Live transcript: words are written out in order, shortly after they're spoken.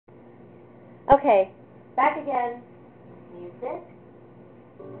Okay, back again. Music.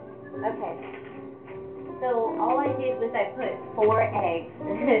 Okay. So all I did was I put 4 eggs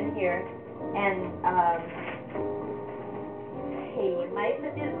in here, and hey, you might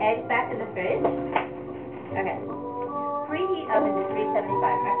put the eggs back in the fridge. Okay. Preheat oven to 375.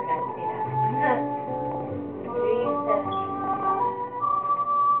 I forgot to say that.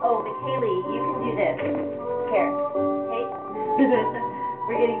 375. Oh, Mikaela, you can do this. Here. Okay.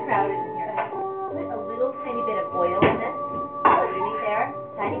 We're getting crowded in here. Put a little tiny bit of oil in this. Underneath there.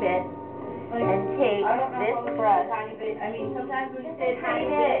 Tiny bit. And take this brush. Tiny bit. I mean, sometimes when you say tiny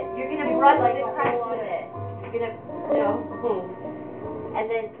bit, you're going to brush the crust with it. You're going to, boom.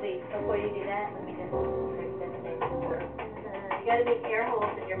 And then, wait, before you do that, let me just prick this thing. You got to make air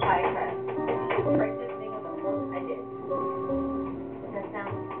holes in your pie crust. Prick this thing in the hole. I did. Does that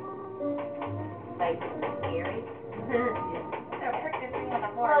sound like scary? Prick this thing on the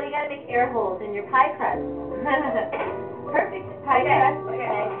hole. Well, you got to make air holes in your pie crust. Perfect pie crust.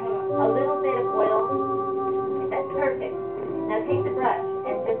 Okay. A little bit of oil. That's perfect. Now take the brush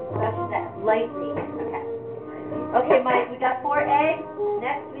and just brush that lightly. Okay. Okay, Mike, we got 4 eggs.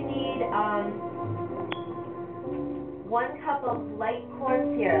 Next we need 1 cup of light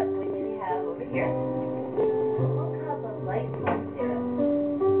corn syrup, which we have over here. 1 cup of light corn syrup.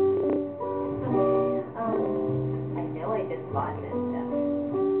 I know I just bought this stuff.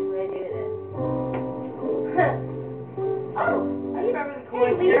 What do I do with it? Oh, I remember the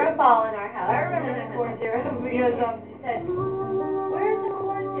corn we syrup. have a ball in our house. I remember the corn syrup because she said, "Where's the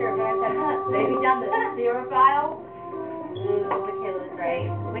corn syrup?" And I said, "Maybe down the syrup aisle." Ooh, Mikaela's right.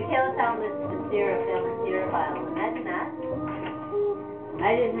 Mikaela found the syrup down the syrup aisle. Imagine that.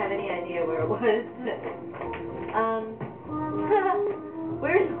 I didn't have any idea where it was.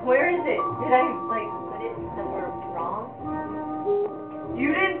 Where is it? Did I put it somewhere wrong?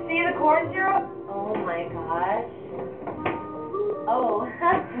 You didn't see the corn syrup? Oh my gosh. Oh,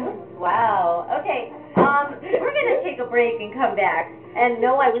 wow. Okay, we're gonna take a break and come back. And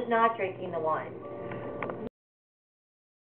no, I was not drinking the wine.